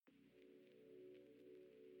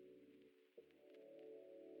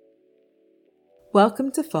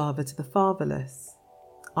Welcome to Father to the Fatherless.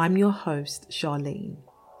 I'm your host, Charlene,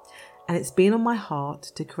 and it's been on my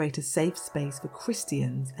heart to create a safe space for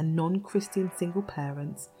Christians and non-Christian single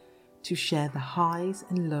parents to share the highs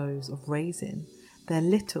and lows of raising their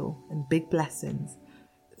little and big blessings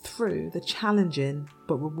through the challenging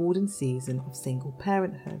but rewarding season of single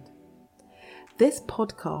parenthood. This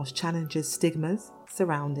podcast challenges stigmas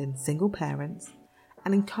surrounding single parents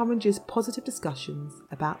and encourages positive discussions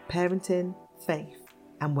about parenting, faith,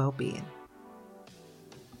 and well-being.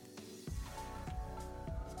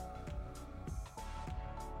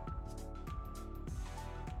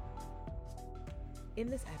 In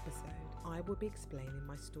this episode, I will be explaining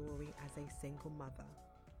my story as a single mother,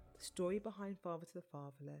 the story behind Father to the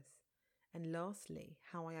Fatherless, and lastly,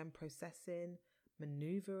 how I am processing,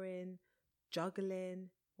 manoeuvring, juggling,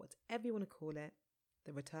 whatever you want to call it,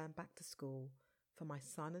 the return back to school for my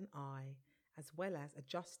son and I, as well as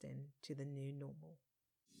adjusting to the new normal.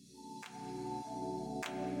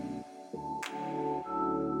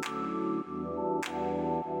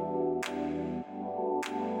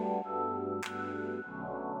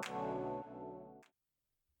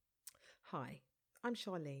 Hi, I'm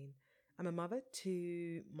Charlene. I'm a mother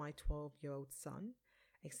to my 12-year-old son,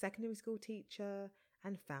 a secondary school teacher,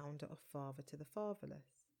 and founder of Father to the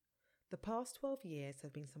Fatherless. The past 12 years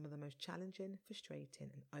have been some of the most challenging, frustrating,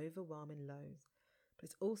 and overwhelming lows, but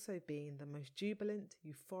it's also been the most jubilant,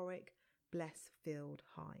 euphoric, bless-filled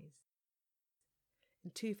highs.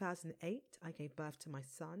 In 2008, I gave birth to my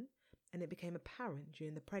son, and it became apparent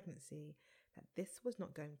during the pregnancy that this was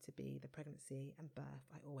not going to be the pregnancy and birth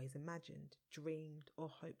I always imagined, dreamed, or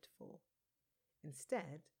hoped for.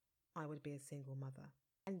 Instead, I would be a single mother.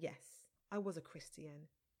 And yes, I was a Christian.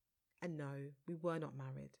 And no, we were not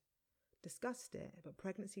married. Discussed it, but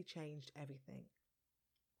pregnancy changed everything.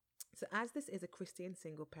 So as this is a Christian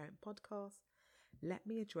single parent podcast, let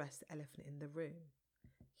me address the elephant in the room.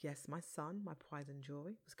 Yes, my son, my pride and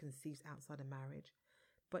joy, was conceived outside of marriage,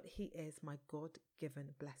 but he is my God-given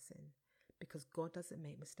blessing because God doesn't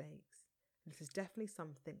make mistakes. This is definitely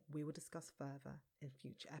something we will discuss further in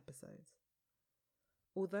future episodes.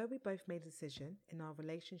 Although we both made a decision in our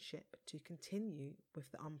relationship to continue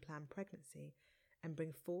with the unplanned pregnancy and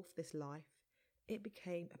bring forth this life, it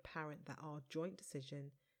became apparent that our joint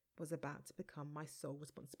decision was about to become my sole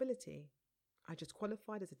responsibility. I just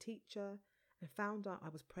qualified as a teacher and found out I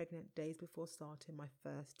was pregnant days before starting my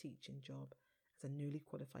first teaching job as a newly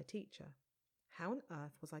qualified teacher. How on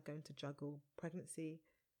earth was I going to juggle pregnancy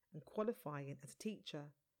and qualifying as a teacher?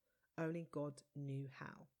 Only God knew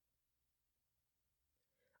how.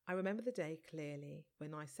 I remember the day clearly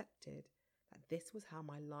when I accepted that this was how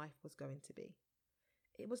my life was going to be.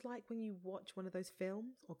 It was like when you watch one of those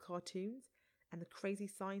films or cartoons and the crazy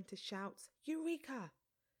scientist shouts, "Eureka!"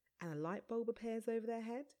 and a light bulb appears over their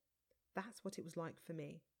head. That's what it was like for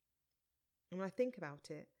me. And when I think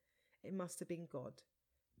about it, it must have been God,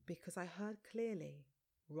 because I heard clearly,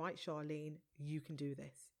 "Right, Charlene, you can do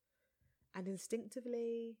this." And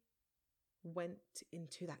instinctively went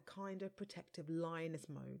into that kind of protective lioness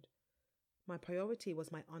mode. My priority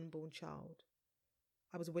was my unborn child.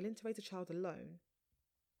 I was willing to raise a child alone,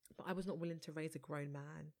 but I was not willing to raise a grown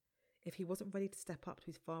man. If he wasn't ready to step up to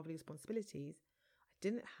his fatherly responsibilities, I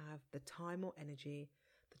didn't have the time or energy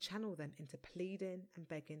to channel them into pleading and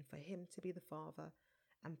begging for him to be the father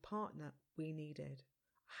and partner we needed.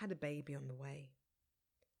 I had a baby on the way.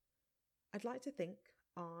 I'd like to think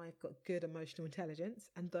I've got good emotional intelligence,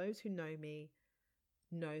 and those who know me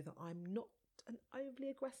know that I'm not an overly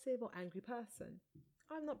aggressive or angry person.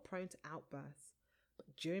 I'm not prone to outbursts,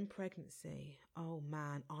 but during pregnancy, oh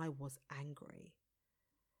man, I was angry.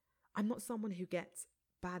 I'm not someone who gets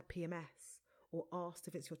bad PMS or asked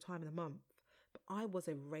if it's your time of the month, but I was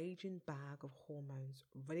a raging bag of hormones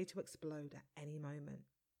ready to explode at any moment.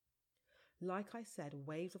 Like I said,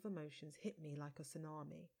 waves of emotions hit me like a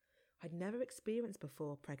tsunami I'd never experienced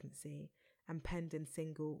before pregnancy and pending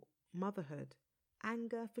single motherhood.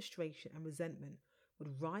 Anger, frustration, and resentment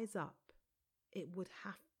would rise up. It would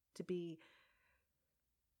have to be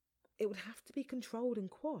controlled and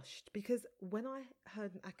quashed, because when I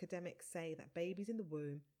heard an academic say that babies in the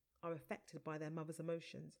womb are affected by their mother's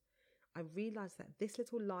emotions, I realised that this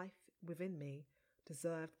little life within me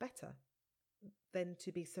deserved better than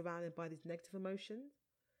to be surrounded by these negative emotions.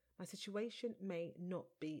 My situation may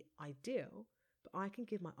not be ideal, but I can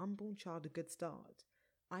give my unborn child a good start.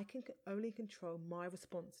 I can only control my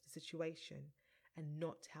response to the situation and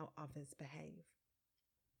not how others behave.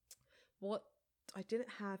 What I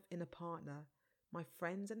didn't have in a partner, my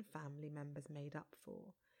friends and family members made up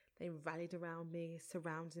for. They rallied around me,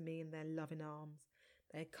 surrounding me in their loving arms.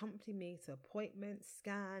 They accompanied me to appointments,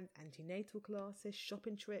 scans, antenatal classes,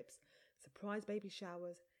 shopping trips, surprise baby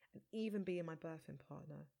showers, and even being my birthing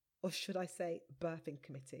partner, or should I say birthing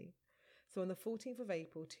committee. So on the 14th of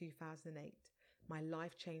April 2008, my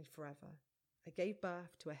life changed forever. I gave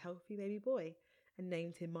birth to a healthy baby boy and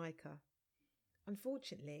named him Micah.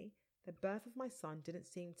 Unfortunately, the birth of my son didn't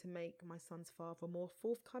seem to make my son's father more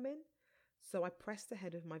forthcoming, so I pressed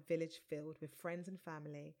ahead with my village filled with friends and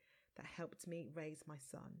family that helped me raise my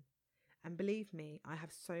son. And believe me, I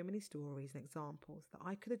have so many stories and examples that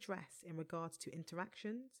I could address in regards to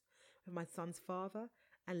interactions with my son's father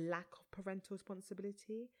and lack of parental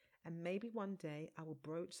responsibility, and maybe one day I will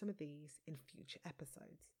broach some of these in future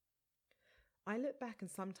episodes. I look back and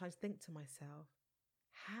sometimes think to myself,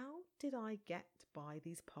 how did I get by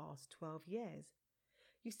these past 12 years?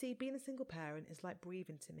 You see, being a single parent is like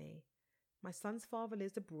breathing to me. My son's father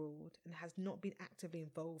lives abroad and has not been actively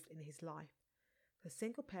involved in his life. So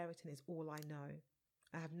single parenting is all I know.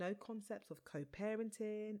 I have no concepts of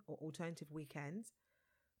co-parenting or alternative weekends,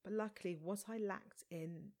 but luckily what I lacked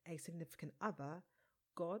in a significant other,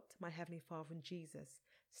 God, my Heavenly Father and Jesus,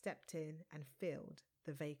 stepped in and filled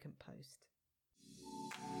the vacant post.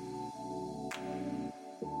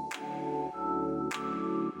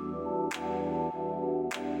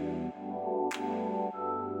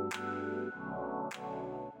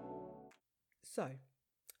 So,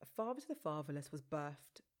 A Father to the Fatherless was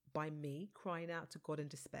birthed by me crying out to God in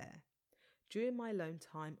despair. During my alone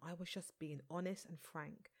time, I was just being honest and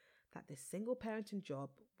frank that this single parenting job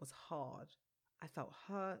was hard. I felt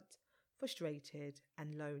hurt, frustrated,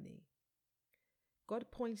 and lonely. God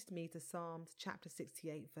pointed me to Psalms chapter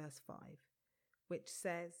 68 verse 5, which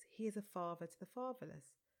says, He is a father to the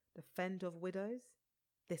fatherless, defender of widows.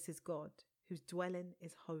 This is God, whose dwelling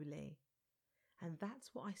is holy. And that's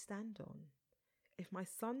what I stand on. If my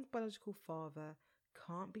son's biological father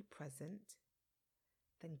can't be present,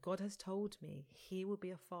 then God has told me he will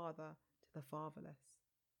be a father to the fatherless.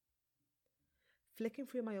 Flicking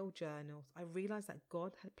through my old journals, I realised that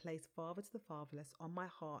God had placed Father to the Fatherless on my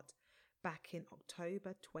heart back in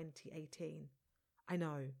October 2018. I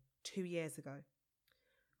know, 2 years ago.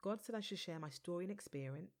 God said I should share my story and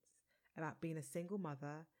experience about being a single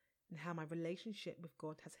mother and how my relationship with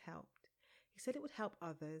God has helped. He said it would help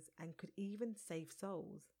others and could even save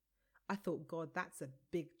souls. I thought, God, that's a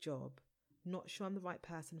big job. Not sure I'm the right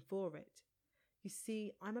person for it. You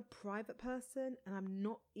see, I'm a private person and I'm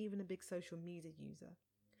not even a big social media user.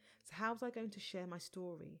 So how was I going to share my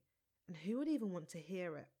story? And who would even want to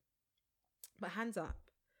hear it? But hands up,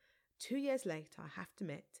 2 years later, I have to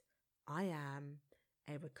admit, I am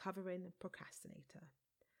a recovering procrastinator.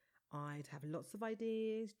 I'd have lots of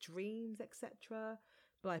ideas, dreams, etc.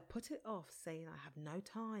 But I put it off saying I have no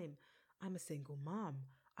time. I'm a single mum.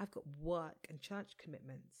 I've got work and church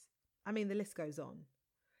commitments. I mean, the list goes on.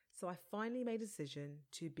 So I finally made a decision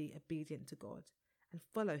to be obedient to God and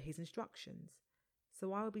follow his instructions.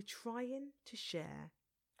 So I will be trying to share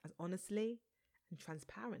as honestly and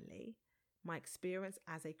transparently my experience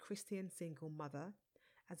as a Christian single mother,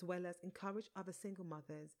 as well as encourage other single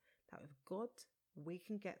mothers that with God, we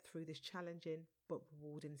can get through this challenging but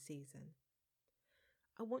rewarding season.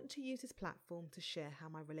 I want to use this platform to share how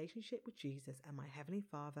my relationship with Jesus and my Heavenly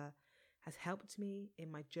Father has helped me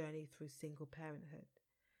in my journey through single parenthood.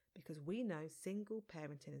 Because we know single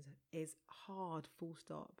parenting is hard, full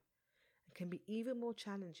stop, and can be even more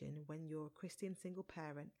challenging when you're a Christian single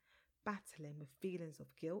parent battling with feelings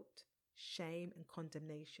of guilt, shame, and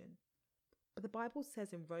condemnation. But the Bible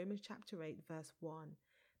says in Romans chapter 8, verse 1,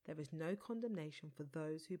 there is no condemnation for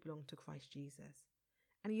those who belong to Christ Jesus.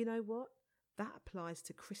 And you know what? That applies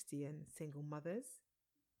to Christian single mothers,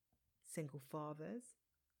 single fathers,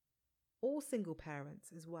 or single parents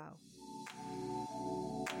as well.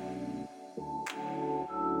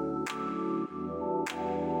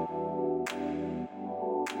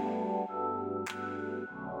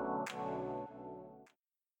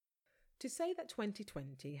 To say that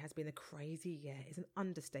 2020 has been a crazy year is an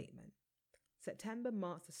understatement. September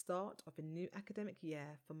marks the start of a new academic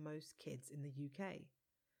year for most kids in the UK.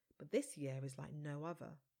 But this year is like no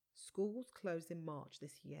other. Schools closed in March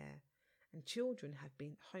this year, and children have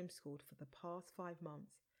been homeschooled for the past 5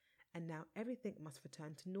 months, and now everything must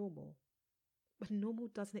return to normal. But normal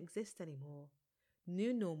doesn't exist anymore.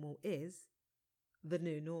 New normal is the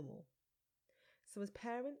new normal. So as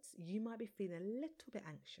parents, you might be feeling a little bit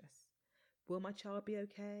anxious. Will my child be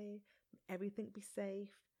okay? Will everything be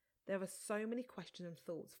safe? There are so many questions and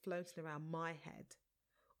thoughts floating around my head.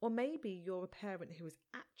 Or maybe you're a parent who is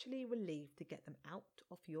actually relieved to get them out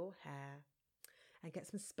of your hair and get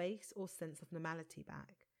some space or sense of normality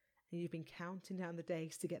back and you've been counting down the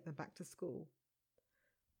days to get them back to school.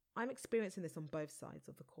 I'm experiencing this on both sides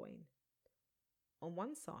of the coin. On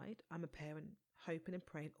one side, I'm a parent hoping and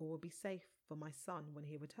praying all will be safe for my son when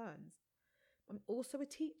he returns. I'm also a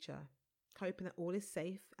teacher hoping that all is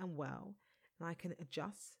safe and well and I can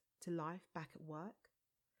adjust to life back at work.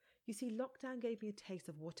 You see, lockdown gave me a taste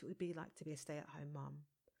of what it would be like to be a stay-at-home mum.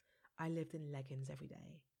 I lived in leggings every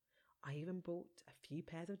day. I even bought a few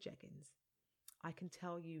pairs of jeggings. I can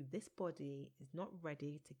tell you this body is not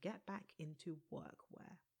ready to get back into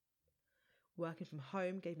workwear. Working from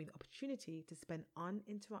home gave me the opportunity to spend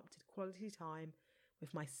uninterrupted quality time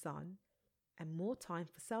with my son and more time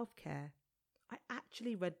for self-care. I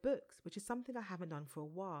actually read books, which is something I haven't done for a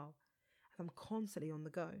while, as I'm constantly on the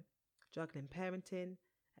go, juggling parenting,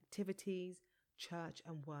 activities, church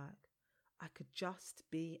and work. I could just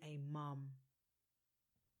be a mum.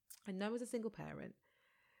 I know as a single parent,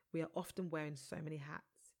 we are often wearing so many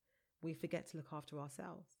hats, we forget to look after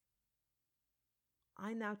ourselves.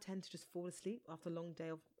 I now tend to just fall asleep after a long day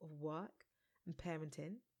of work and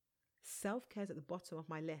parenting. Self-care is at the bottom of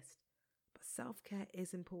my list, but self-care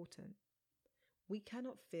is important. We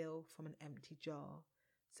cannot fill from an empty jar,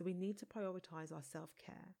 so we need to prioritise our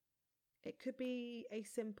self-care. It could be a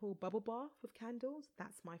simple bubble bath with candles,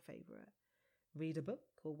 that's my favourite. Read a book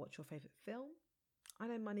or watch your favourite film. I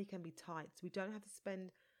know money can be tight, so we don't have to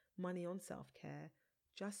spend money on self-care.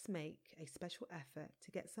 Just make a special effort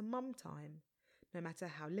to get some mum time, no matter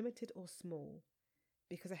how limited or small,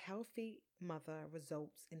 because a healthy mother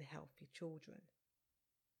results in healthy children.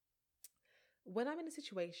 When I'm in a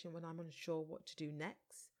situation when I'm unsure what to do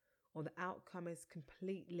next, or the outcome is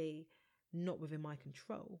completely not within my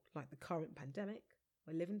control, like the current pandemic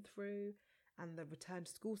we're living through and the return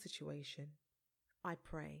to school situation, I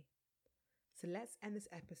pray. So let's end this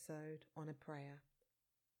episode on a prayer.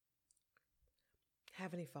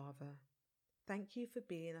 Heavenly Father, thank you for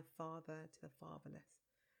being a father to the fatherless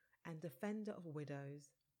and defender of widows.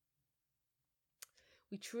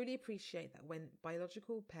 We truly appreciate that when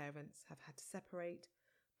biological parents have had to separate,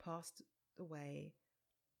 passed away,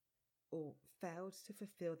 or failed to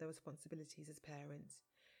fulfill their responsibilities as parents,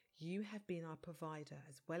 you have been our provider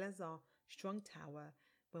as well as our strong tower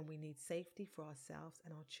when we need safety for ourselves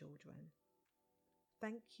and our children.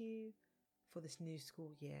 Thank you for this new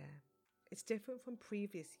school year. It's different from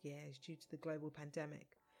previous years due to the global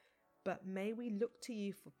pandemic, but may we look to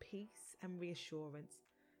you for peace and reassurance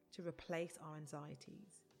to replace our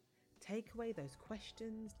anxieties. Take away those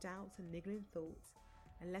questions, doubts and niggling thoughts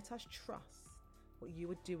and let us trust what you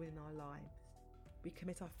are doing in our lives. We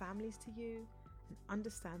commit our families to you and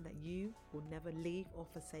understand that you will never leave or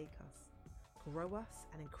forsake us. Grow us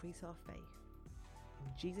and increase our faith.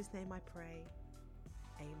 In Jesus' name I pray,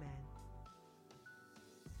 amen.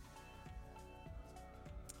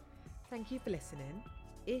 Thank you for listening.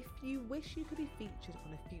 If you wish you could be featured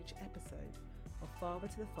on a future episode of Father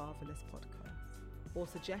to the Fatherless podcast, or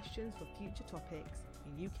suggestions for future topics,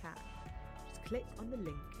 you can. Just click on the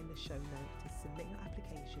link in the show notes to submit your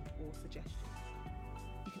application or suggestions.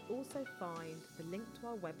 You can also find the link to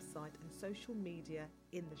our website and social media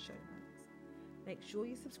in the show notes. Make sure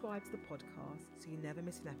you subscribe to the podcast so you never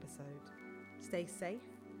miss an episode. Stay safe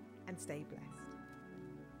and stay blessed.